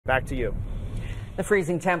Back to you. The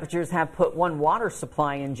freezing temperatures have put one water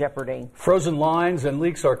supply in jeopardy. Frozen lines and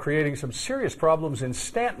leaks are creating some serious problems in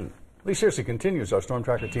Stanton. Lee Searcy continues our Storm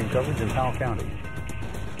Tracker team coverage in Powell County.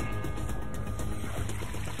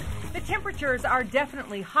 The temperatures are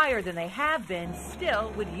definitely higher than they have been.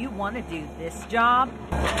 Still, would you want to do this job?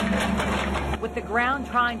 With the ground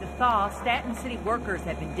trying to thaw, Stanton City workers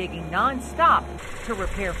have been digging non-stop to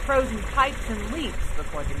repair frozen pipes and leaks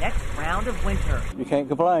before the next round of winter. You can't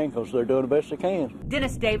complain because they're doing the best they can.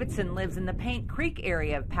 Dennis Davidson lives in the Paint Creek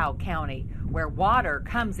area of Powell County, where water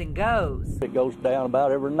comes and goes. It goes down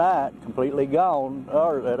about every night, completely gone.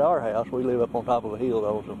 At our house, we live up on top of a hill,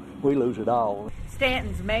 though, so we lose it all.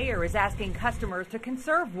 Stanton's mayor is asking customers to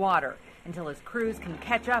conserve water until his crews can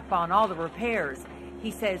catch up on all the repairs.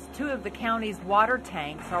 He says 2 of the county's water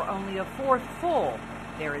tanks are only a fourth full.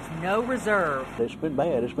 There is no reserve. It's been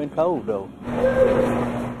bad. It's been cold, though.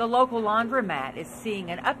 The local laundromat is seeing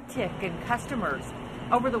an uptick in customers.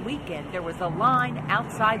 Over the weekend, there was a line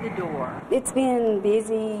outside the door. It's been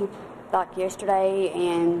busy like yesterday,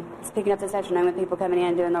 and it's picking up this afternoon with people coming in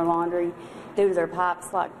and doing their laundry due to their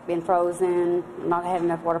pipes like being frozen, not having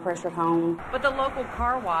enough water pressure at home. But the local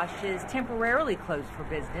car wash is temporarily closed for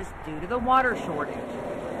business due to the water shortage.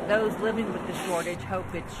 Those living with the shortage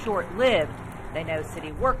hope it's short-lived. They know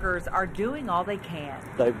city workers are doing all they can.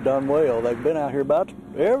 They've done well. They've been out here about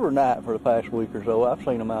every night for the past week or so. I've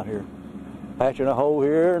seen them out here patching a hole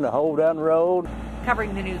here and a hole down the road.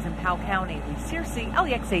 Covering the news in Powell County, Lee Searcy,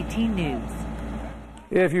 LEX 18 News.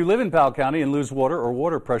 If you live in Powell County and lose water or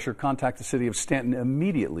water pressure, contact the city of Stanton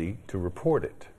immediately to report it.